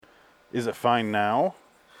Is it fine now?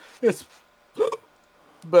 It's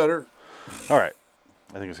better. All right.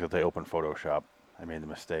 I think it's because they opened Photoshop. I made the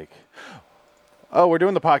mistake. Oh, we're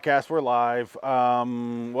doing the podcast. We're live.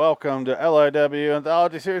 Welcome to LIW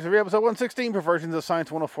Anthology Series Review, episode 116, Perversions of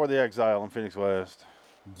Science 104, The Exile in Phoenix West.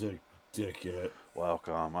 Dickhead.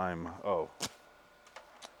 Welcome.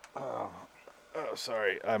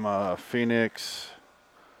 Sorry. I'm Phoenix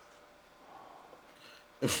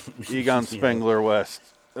Egon Spengler West.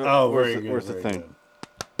 Very good. Where's the thing? Good.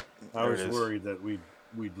 I was worried that we'd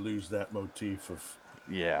lose that motif of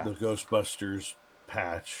the Ghostbusters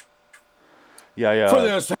patch. Yeah. For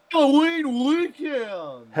this Halloween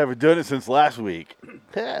weekend. Haven't done it since last week.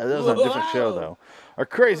 That was on a different show, though. Our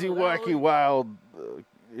crazy, wacky, wild,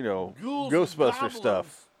 Ghostbuster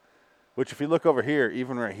stuff. Which, if you look over here,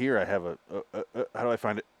 even right here, I have how do I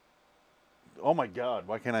find it? Oh my God!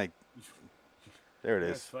 Why can't I? There it is.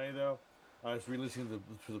 That's funny though. I was re-listening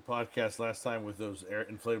to the podcast last time with those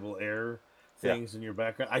inflatable air things in your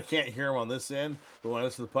background. I can't hear them on this end, but when I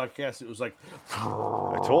listened to the podcast, it was like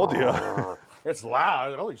I told you. It's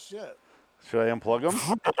loud. Holy shit! Should I unplug them?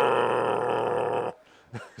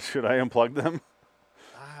 Should I unplug them?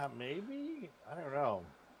 Maybe. I don't know.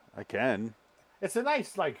 I can. It's a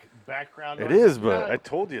nice background noise. It is, but I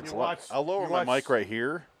told you it's loud. I'll lower my mic right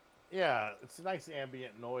here. Yeah, it's a nice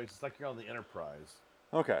ambient noise. It's like you're on the Enterprise.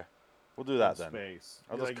 Okay, we'll do that then. Space.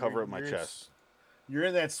 I'll just cover up my chest. You're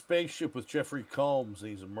in that spaceship with Jeffrey Combs, and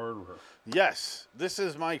he's a murderer. Yes, this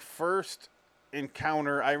is my first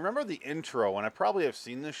encounter. I remember the intro, and I probably have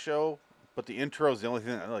seen this show, but the intro is the only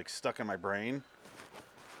thing that stuck in my brain.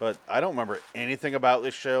 But I don't remember anything about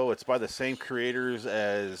this show. It's by the same creators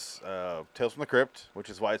as Tales from the Crypt, which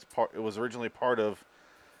is why it was originally part of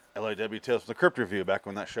LIW Tales from the Crypt review back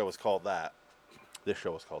when that show was called that. This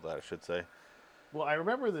show was called that, I should say. Well, I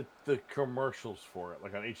remember the commercials for it,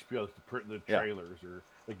 like on HBO, the trailers or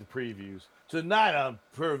the previews. Tonight on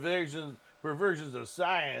Perversions of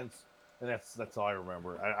Science, and that's all I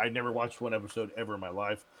remember. I never watched one episode ever in my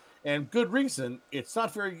life, and good reason. It's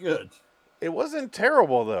not very good. It wasn't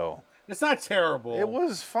terrible though. It's not terrible. It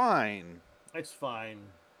was fine. It's fine.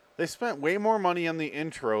 They spent way more money on the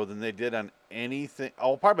intro than they did on anything.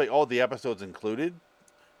 Oh, probably all the episodes included.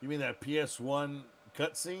 You mean that PS1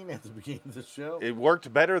 cutscene at the beginning of the show? It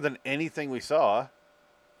worked better than anything we saw.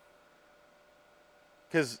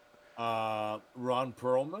 Because Ron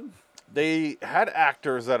Perlman? They had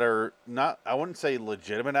actors that are not, I wouldn't say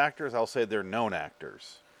legitimate actors. I'll say they're known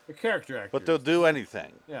actors. They're character actors. But they'll do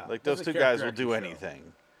anything. Yeah. Like those two guys will do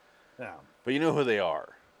anything. Yeah. But you know who they are.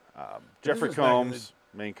 Jeffrey Combs,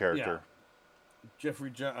 main character. Yeah. Jeffrey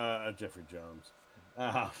Jones.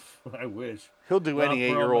 I wish. He'll do Ron any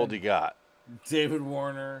 8-year-old you got. David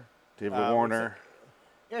Warner.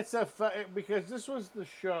 It's because this was the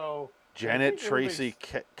show. Janet Tracy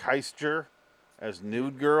Keister as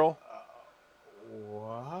Nude Girl.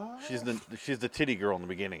 What? She's the titty girl in the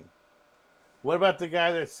beginning. What about the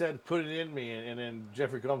guy that said, "Put it in me," and then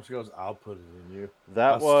Jeffrey Combs goes, "I'll put it in you."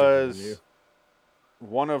 That was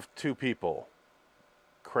one of two people.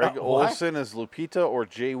 Craig Olsen as Lupita or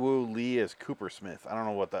Jae-Woo Lee as Cooper Smith. I don't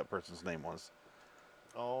know what that person's name was.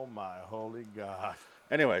 Oh my holy God.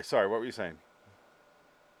 Anyway, sorry, what were you saying?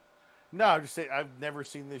 No, I'm just saying I've never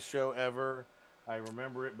seen this show ever. I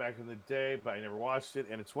remember it back in the day, but I never watched it.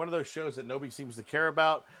 And it's one of those shows that nobody seems to care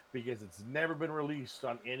about because it's never been released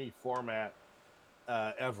on any format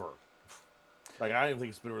ever. Like, I don't even think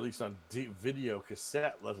it's been released on video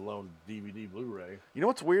cassette, let alone DVD, Blu-ray. You know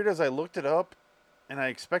what's weird is I looked it up, and I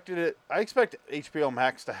expect HBO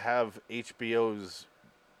Max to have HBO's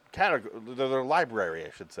category, their library,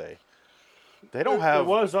 I should say. They don't have. It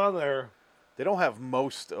was on there. They don't have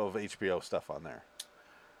most of HBO stuff on there.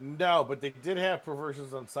 No, but they did have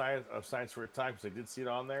Perversions of Science for a time because they did see it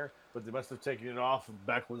on there. But they must have taken it off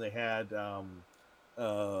back when they had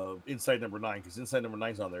Inside Number 9, because Inside Number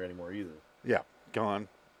 9's on there anymore either. Yeah, gone.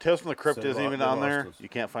 Tales from the Crypt isn't even on there. You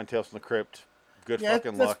can't find Tales from the Crypt. Good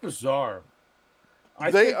fucking luck. That's bizarre.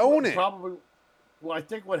 They own it. Probably. Well, I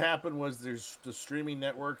think what happened was there's the streaming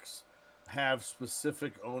networks have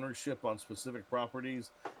specific ownership on specific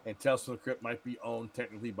properties, and Tales from the Crypt might be owned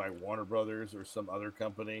technically by Warner Brothers or some other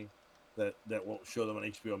company that won't show them on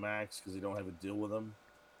HBO Max because they don't have a deal with them.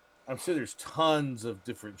 I'm sure there's tons of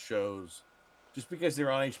different shows. Just because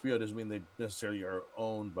they're on HBO doesn't mean they necessarily are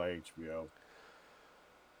owned by HBO.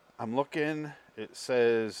 I'm looking. It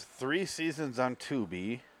says 3 seasons on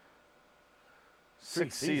Tubi.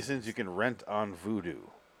 6 seasons you can rent on Vudu.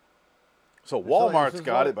 So Walmart's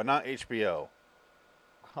got it, but not HBO.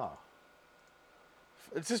 Huh.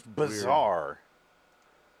 It's just bizarre.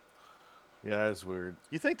 Yeah, that's weird.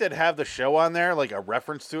 You think they'd have the show on there, like a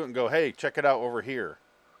reference to it, and go, "Hey, check it out over here."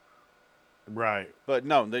 Right. But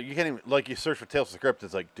no, you can't even, like, you search for Tales of the Crypt,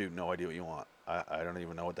 it's like, dude, no idea what you want. I don't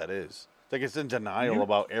even know what that is. It's like it's in denial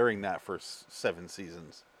about airing that for 7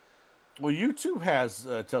 seasons. Well, YouTube has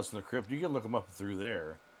Tales from the Crypt. You can look them up through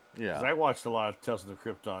there. Yeah. 'Cause I watched a lot of Tales from the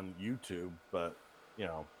Crypt on YouTube, but, you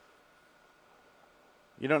know.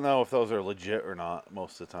 You don't know if those are legit or not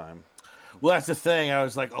most of the time. Well, that's the thing. I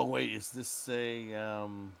was like, oh, wait, is this a...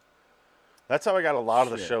 That's how I got a lot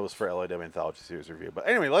of the shows for LIW Anthology Series Review. But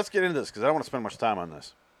anyway, let's get into this because I don't want to spend much time on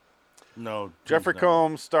this. No. Jeffrey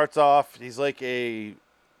Combs starts off, he's like a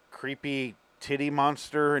creepy titty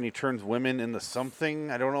monster, and he turns women into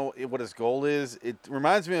something. I don't know what his goal is. It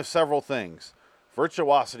reminds me of several things.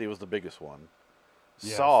 Virtuosity was the biggest one.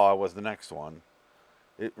 Yes. Saw was the next one.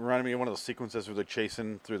 It reminded me of one of those sequences where they're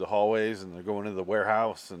chasing through the hallways and they're going into the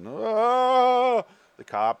warehouse and the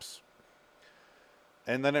cops.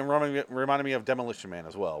 And then it reminded me of Demolition Man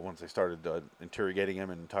as well, once they started interrogating him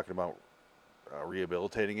and talking about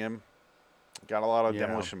rehabilitating him. Got a lot of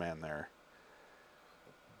Demolition Man there.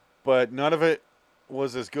 But none of it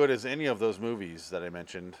was as good as any of those movies that I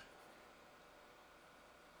mentioned.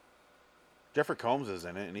 Jeffrey Combs is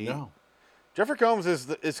in it, and Jeffrey Combs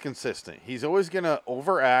is consistent. He's always gonna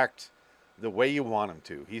overact the way you want him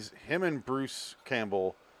to. Him and Bruce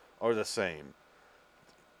Campbell are the same.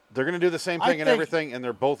 They're gonna do the same thing and everything, and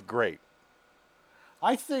they're both great.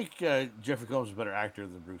 I think Jeffrey Combs is a better actor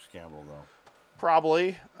than Bruce Campbell, though.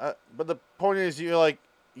 Probably, but the point is, you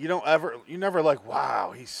never like,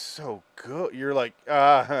 wow, he's so good. You're like,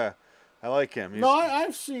 I like him.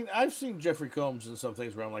 I've seen Jeffrey Combs in some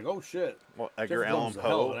things where I'm like, oh shit. Well, Edgar Jeffrey Allan Combs is a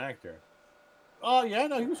hell of Poe. an actor. Oh yeah,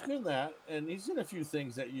 no, he was good in that, and he's in a few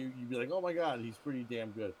things that you'd be like, oh my god, he's pretty damn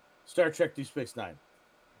good. Star Trek: Deep Space Nine.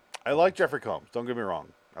 I like Jeffrey Combs. Don't get me wrong.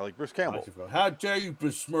 I like Bruce Campbell. How dare you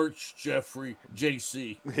besmirch Jeffrey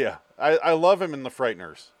JC? Yeah, I love him in The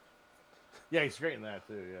Frighteners. Yeah, he's great in that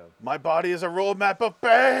too. Yeah. My body is a roadmap of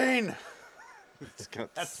pain.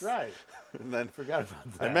 That's right. And then I forgot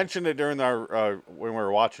about that. I mentioned it during our when we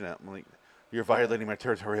were watching it. I'm like, "You're violating my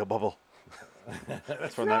territorial bubble."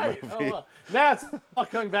 That's from right. that movie. Now it's all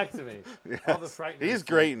coming back to me. Yes. All the Frighteners. He's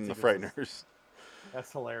great in The Frighteners.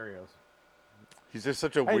 That's hilarious. He's just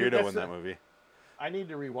such a weirdo in that movie. I need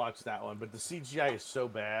to rewatch that one, but the CGI is so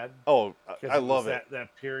bad. Oh, I love it.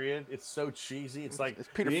 That period, it's so cheesy. It's like it's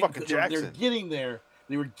Peter fucking Jackson. They're getting there.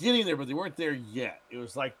 They were getting there, but they weren't there yet. It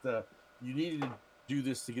was like you needed to do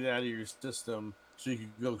this to get out of your system so you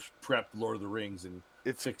could go prep Lord of the Rings and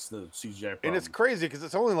fix the CGI problem. And it's crazy because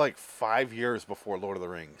it's only like 5 years before Lord of the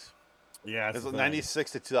Rings. Yeah, it's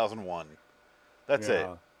 96 to 2001. That's it.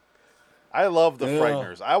 I love The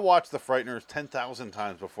Frighteners. I watched The Frighteners 10,000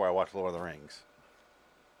 times before I watched Lord of the Rings.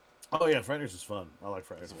 Oh yeah, Frighteners is fun. I like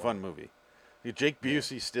Frighteners. It's a fun movie. Jake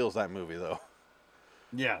Busey steals that movie though.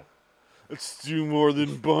 Yeah. It's do more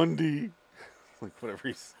than Bundy. Like whatever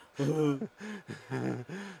he's.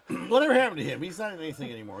 Whatever happened to him? He's not in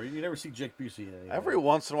anything anymore. You never see Jake Busey in anything. Every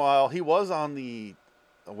once in a while, he was on the.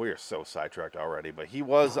 We are so sidetracked already, but he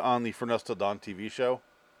was on the From Dusk Till Dawn TV show.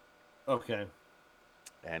 Okay.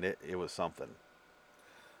 And it was something.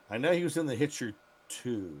 I know he was in The Hitcher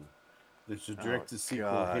 2. There's a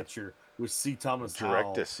direct-to-sequel Hitcher with C. Thomas Howell.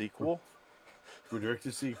 Direct-to-sequel?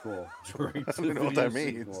 Direct-to-sequel. I don't know what that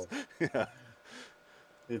means. Yeah.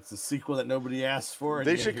 It's a sequel that nobody asked for.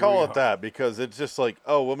 They should call it that because it's just like,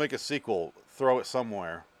 oh, we'll make a sequel. Throw it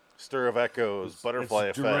somewhere. Stir of Echoes, Butterfly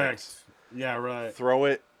Effects. Direct. Yeah, right. Throw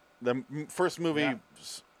it. The first movie,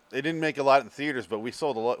 they didn't make a lot in theaters, but we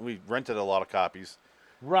sold a lot. We rented a lot of copies.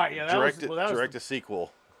 Right, yeah. Direct a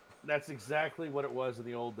sequel. That's exactly what it was in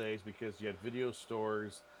the old days because you had video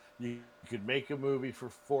stores. You could make a movie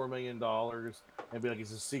for $4 million and be like,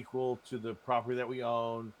 it's a sequel to the property that we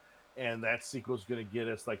own. And that sequel is going to get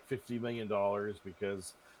us like $50 million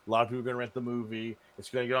because a lot of people are going to rent the movie.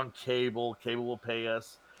 It's going to get on cable. Cable will pay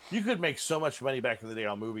us. You could make so much money back in the day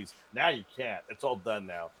on movies. Now you can't. It's all done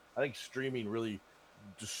now. I think streaming really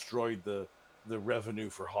destroyed the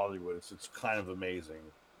revenue for Hollywood. It's kind of amazing.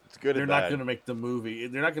 It's good. They're not going to make the movie.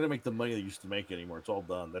 They're not going to make the money they used to make anymore. It's all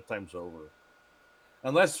done. That time's over.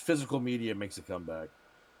 Unless physical media makes a comeback.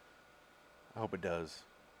 I hope it does.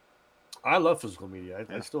 I love physical media.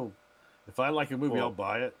 I still, if I like a movie, I'll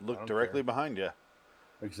buy it. Look directly behind you.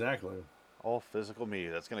 Exactly. All physical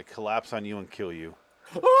media. That's going to collapse on you and kill you.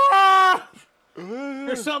 Ah!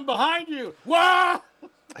 There's something behind you. Wah!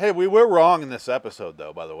 Hey, we were wrong in this episode,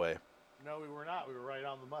 though, by the way. No, we were not. We were right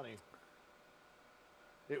on the money.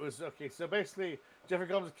 It was, okay, so basically, Jeffrey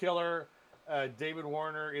Combs' killer. David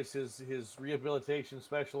Warner is his rehabilitation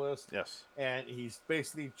specialist. Yes. And he's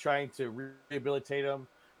basically trying to rehabilitate him.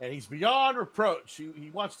 And he's beyond reproach. He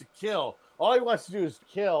wants to kill. All he wants to do is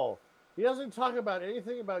kill. He doesn't talk about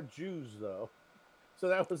anything about Jews, though. So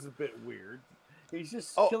that was a bit weird. He's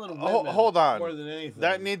just killing women hold on. more than anything.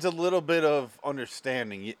 That needs a little bit of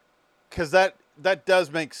understanding. Because that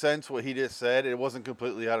does make sense, what he just said. It wasn't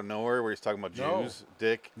completely out of nowhere where he's talking about Jews,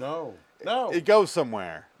 Dick. No. It goes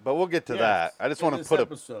somewhere. But we'll get to that. I just want to put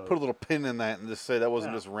a little pin in that and just say that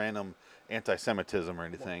wasn't just random anti-Semitism or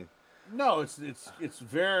anything. No, it's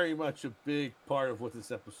very much a big part of what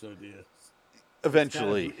this episode is.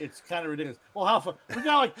 Eventually. It's kind of ridiculous. Well, how far? We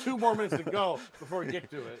got like 2 more minutes to go before we get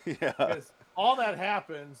to it. Yeah. Because all that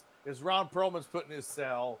happens is Ron Perlman's put in his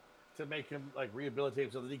cell to make him like rehabilitate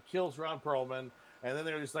him so that he kills Ron Perlman. And then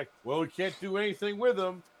they're just like, well, we can't do anything with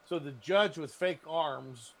him. So the judge with fake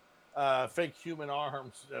arms, fake human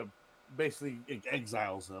arms, basically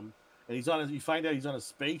exiles him. And you find out he's on a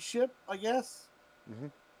spaceship, I guess. Mm-hmm.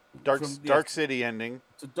 Dark City ending.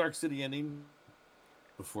 It's a Dark City ending.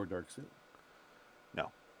 Before Dark City.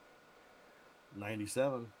 No.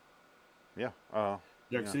 97. Yeah.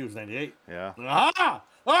 Dark City was 98. Yeah. Aha!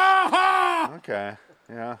 Aha! Okay.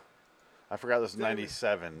 Yeah. I forgot this was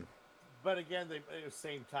 97. But again, at the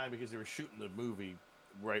same time because they were shooting the movie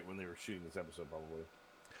right when they were shooting this episode, probably.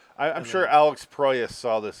 I'm sure Alex Proyas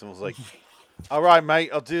saw this and was like, all right, mate,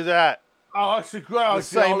 I'll do that. Oh, it's a great. The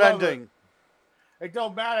same ending. It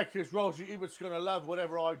don't matter because Roger Ebert's going to love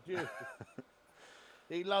whatever I do.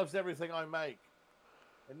 He loves everything I make.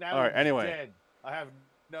 And now he's dead. I have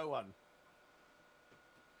no one.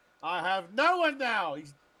 I have no one now.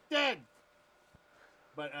 He's dead.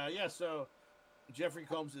 But, so Jeffrey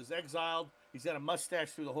Combs is exiled. He's got a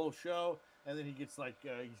mustache through the whole show. And then he gets,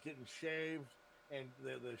 he's getting shaved. And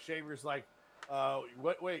the shaver's like,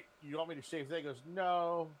 wait, you want me to shave that? He goes,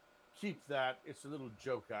 no. Keep that. It's a little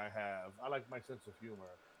joke I have. I like my sense of humor.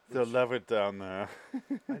 They'll love it down there.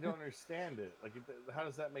 I don't understand it. Like, how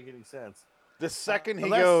does that make any sense? The second he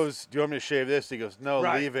goes, do you want me to shave this? He goes, no,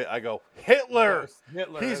 leave it. I go, Hitler.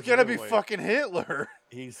 He's going to be fucking Hitler.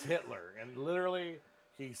 He's Hitler. And literally,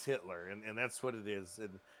 he's Hitler. And that's what it is.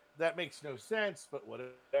 And that makes no sense, but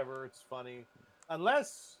whatever. It's funny.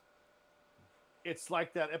 Unless it's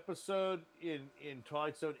like that episode in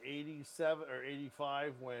Twilight Zone 87 or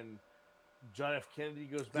 85 when John F. Kennedy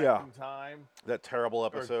goes back in time. That terrible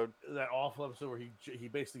episode. That awful episode where he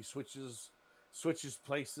basically switches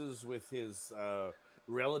places with his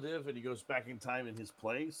relative and he goes back in time in his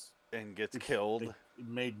place. And gets killed. It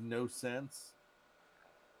made no sense.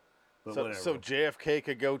 But so JFK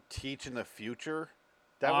could go teach in the future?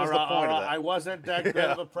 That was the point of that. I wasn't that good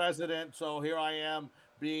of a president, so here I am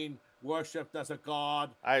being worshipped as a god.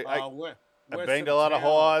 I banged a lot of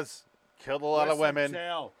whores, killed a lot of women.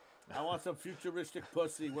 I want some futuristic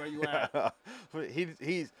pussy. Where you at?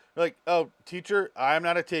 He's like, oh, teacher, I'm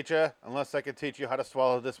not a teacher unless I can teach you how to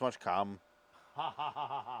swallow this much cum. Ha ha ha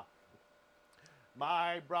ha ha.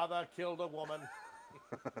 My brother killed a woman.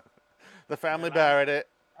 The family buried it.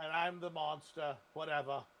 And I'm the monster.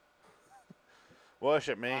 Whatever.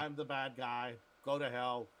 Worship me. I'm the bad guy. Go to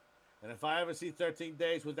hell. And if I ever see 13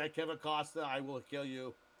 Days with that Kevin Costner, I will kill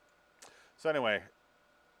you. So anyway,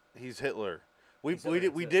 he's Hitler. We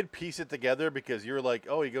did piece it together because you're like,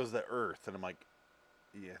 oh, he goes to Earth, and I'm like,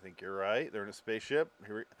 yeah, I think you're right. They're in a spaceship.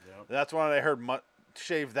 Yep. That's when I heard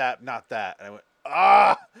shave that, not that, and I went,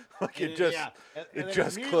 like it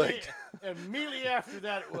just clicked. Immediately after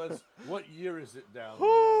that, it was, what year is it down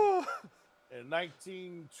there? In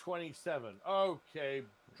 1927. Okay,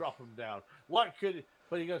 drop him down.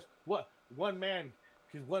 But he goes, what?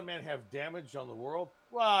 Could one man have damage on the world?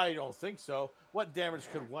 Well, I don't think so. What damage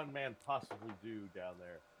could one man possibly do down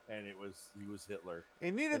there? And he was Hitler.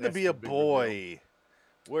 He needed to be a boy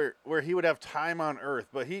where he would have time on Earth,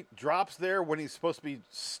 but he drops there when he's supposed to be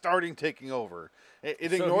starting taking over.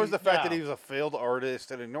 It ignores the fact that he was a failed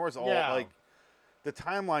artist. It ignores all, the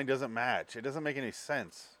timeline doesn't match. It doesn't make any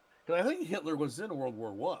sense. Because I think Hitler was in World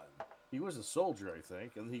War I. He was a soldier, I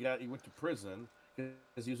think, and he went to prison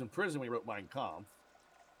because he was in prison when he wrote Mein Kampf.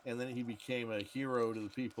 And then he became a hero to the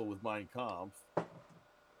people with Mein Kampf.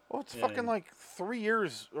 Well, it's fucking like 3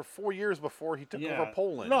 years or 4 years before he took over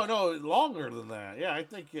Poland. No, longer than that. Yeah, I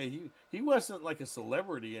think he wasn't like a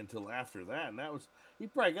celebrity until after that. And he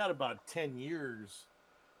probably got about 10 years.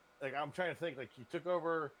 Like, I'm trying to think, like, he took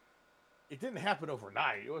over. It didn't happen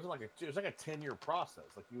overnight. It was like a 10-year process.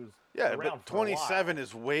 Like, he was around but 27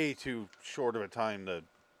 is way too short of a time to.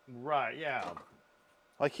 Right, yeah.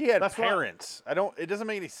 Like, he had parents. It doesn't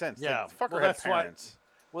make any sense. Yeah. The fucker had parents.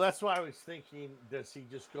 Well, that's why I was thinking, does he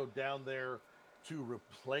just go down there to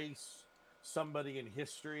replace somebody in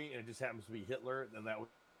history, and it just happens to be Hitler? And that was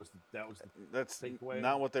the That's takeaway.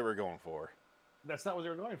 not what they were going for. That's not what they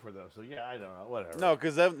were going for, though. So yeah, I don't know. Whatever. No,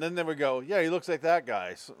 because then they would go, yeah, he looks like that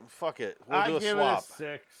guy. So, fuck it. We'll do a give swap. it a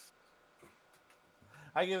 6.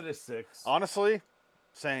 I give it a 6. Honestly,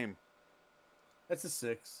 same. That's a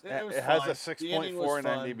 6. It has a 6.4 in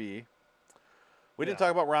IMDb. We didn't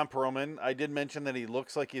talk about Ron Perlman. I did mention that he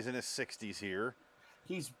looks like he's in his 60s here.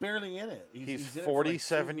 He's barely in it. He's in it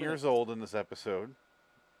 47 like years old in this episode.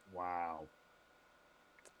 Wow.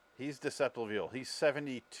 He's Deceptively. He's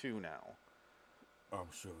 72 now. I'm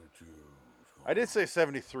 72. I did say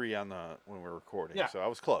 73 on when we were recording, so I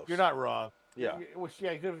was close. You're not wrong. Yeah.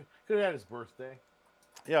 He could have had his birthday.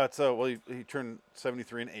 Yeah, it's well, he turned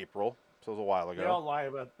 73 in April, so it was a while ago. They all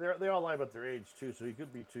lie about their age too, so he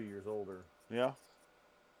could be 2 years older. Yeah.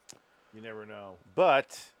 You never know.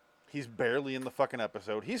 But he's barely in the fucking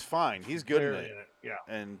episode. He's fine. He's good in it. Yeah.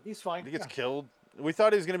 And he's fine. He gets killed. We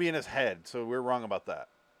thought he was going to be in his head, so we were wrong about that.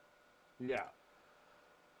 Yeah.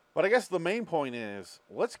 But I guess the main point is,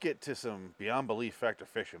 let's get to some Beyond Belief Fact or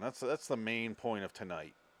Fiction. That's the main point of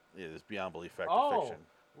tonight, is Beyond Belief Fact or Fiction.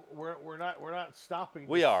 We're not stopping.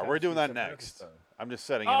 We are. We're doing that next. Episode. I'm just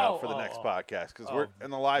setting it up for the next podcast, because we're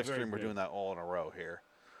in the live stream. We're doing that all in a row here.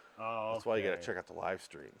 Oh, that's why you got to check out the live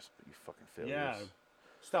streams. You fucking failures. Yeah.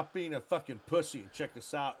 Stop being a fucking pussy and check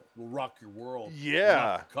us out. We'll rock your world. Yeah.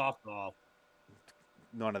 Knock the cock off.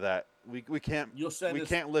 None of that. We can't. We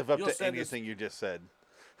can't live up to anything you just said.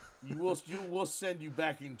 We'll send you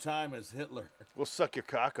back in time as Hitler. We'll suck your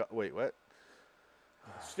cock up. Wait, what?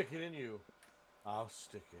 Stick it in you. I'll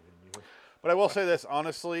stick it in you. But I will say this,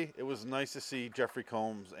 honestly, it was nice to see Jeffrey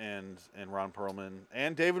Combs and Ron Perlman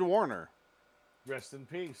and David Warner. Rest in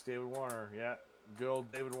peace, David Warner. Yeah, good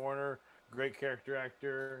old David Warner. Great character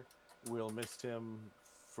actor. We'll miss him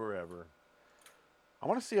forever. I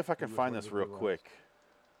want to see if I can find this real quick.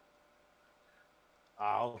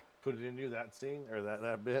 I'll put it in you, that scene, or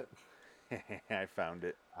that bit. I found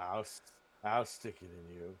it. I'll stick it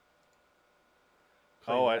in you.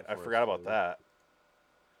 I forgot about that.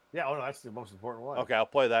 Yeah, oh no, that's the most important one. Okay, I'll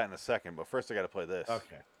play that in a second, but first I got to play this.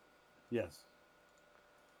 Okay. Yes.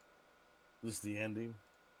 This is the ending.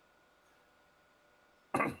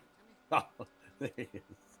 Oh, there he is.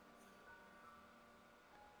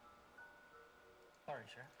 Sorry,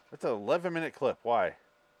 sure. That's an 11-minute clip. Why?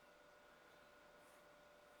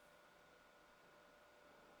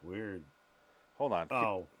 Weird. Hold on.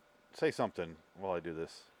 Oh. Say something while I do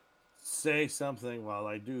this. Say something while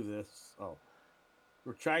I do this. Oh.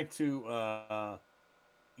 We're trying to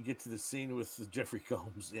get to the scene with Jeffrey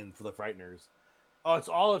Combs in For the Frighteners. Oh, it's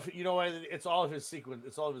all of it's all of his sequence.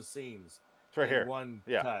 It's all of his scenes. It's right here. One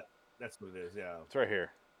Yeah. cut. That's what it is. Yeah. It's right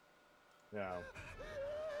here. Yeah.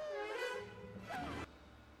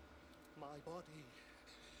 My body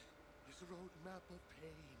is a roadmap of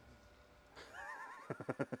pain.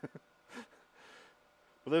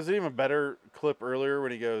 But there's an even better clip earlier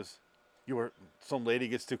when he goes, some lady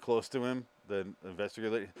gets too close to him, the investigator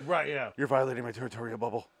lady. Right, yeah. You're violating my territorial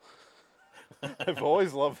bubble. I've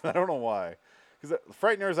always loved that. I don't know why. Because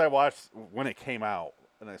Frighteners I watched when it came out,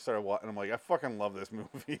 and I started watching, and I'm like, I fucking love this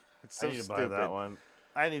movie. It's so I need to stupid. buy that one.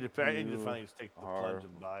 I need to finally just take the plunge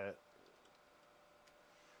and buy it.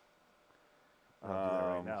 I'll do that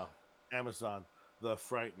right now. Amazon, The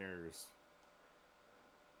Frighteners.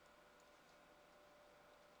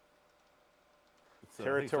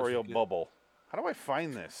 Territorial bubble. How do I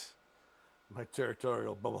find this? My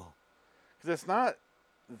territorial bubble. Because it's not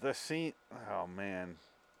the scene. Oh, man.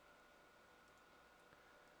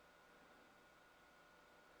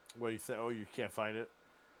 What do you say? Oh, you can't find it?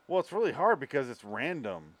 Well, it's really hard because it's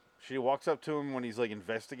random. She walks up to him when he's like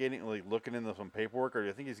investigating, like looking into some paperwork, or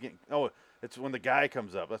I think he's getting. Oh, it's when the guy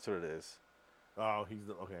comes up. That's what it is. Oh,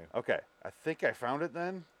 okay. Okay, I think I found it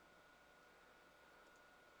then.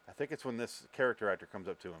 I think it's when this character actor comes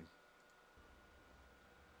up to him.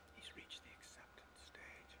 He's reached the acceptance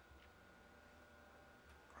stage,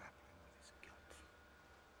 grappling with his guilt,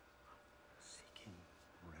 seeking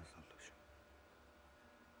resolution.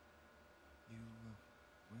 You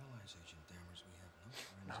realize, Agent Dammers, we have no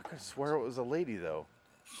friends. I could swear it was a lady though.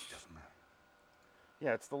 Doesn't matter.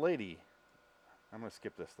 Yeah, it's the lady. I'm gonna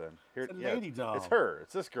skip this then. Here, It's a lady doll. It's her.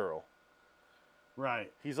 It's this girl.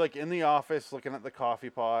 Right. He's like in the office looking at the coffee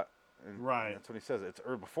pot. And Right. That's what he says. It's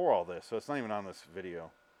before all this, so it's not even on this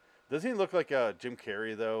video. Doesn't he look like Jim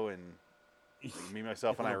Carrey though, and Me,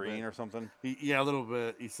 Myself, and A little Irene bit. or something? Yeah, a little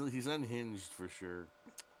bit. He's unhinged for sure.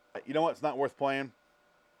 You know what? It's not worth playing.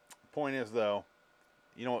 Point is though,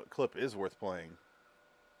 you know what clip is worth playing?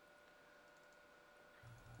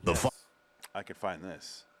 Yes. I could find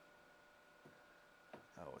this.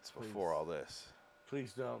 Oh, it's before Please. all this.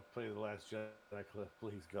 Please don't play the Last Jedi clip.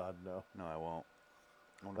 Please, God, no. No, I won't.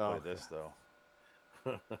 I want to Oh, play this though.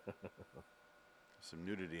 Some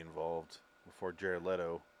nudity involved before Jared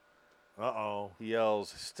Leto. Uh-oh. He yells,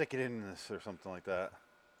 "Stick it in this," or something like that.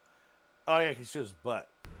 Oh, yeah, he shows his butt.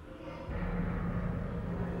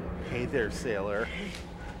 Hey there, sailor.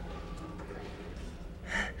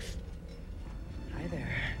 Hi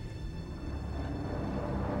there.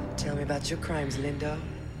 Tell me about your crimes, Lindo.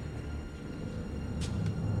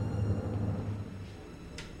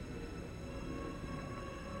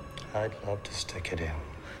 I'd love to stick it in.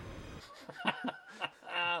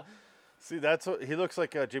 See, that's what he looks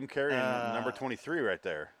like. Jim Carrey in number 23 right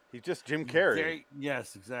there. He's just Jim Carrey.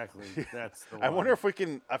 Yes, exactly. That's the I one. wonder if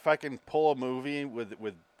I can pull a movie with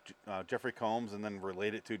Jeffrey Combs and then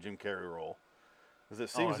relate it to a Jim Carrey role, because it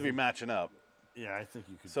seems to be matching up. Yeah, I think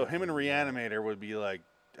you could. So him and definitely do that. Reanimator would be like,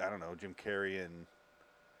 I don't know, Jim Carrey in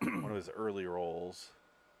one of his early roles.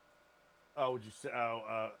 Oh, would you say?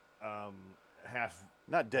 Half.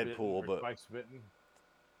 Not bitten Deadpool, or but twice bitten.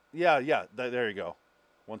 yeah. There you go.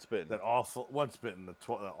 Once Bitten. That awful. Once bitten. The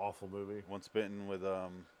awful movie Once Bitten with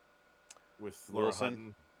Laura Wilson.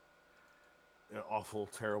 Hutton. An awful,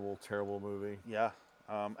 terrible, terrible movie. Yeah.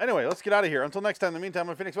 Anyway, let's get out of here. Until next time. In the meantime,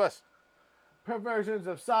 I'm Phoenix West. Perversions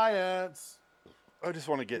of science. I just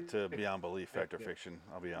want to get to Beyond Belief, Fact or Fiction.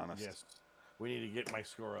 I'll be honest. Yes, we need to get my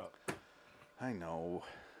score up. I know.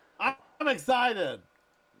 I'm excited.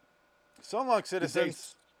 So long,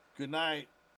 citizens. Good night.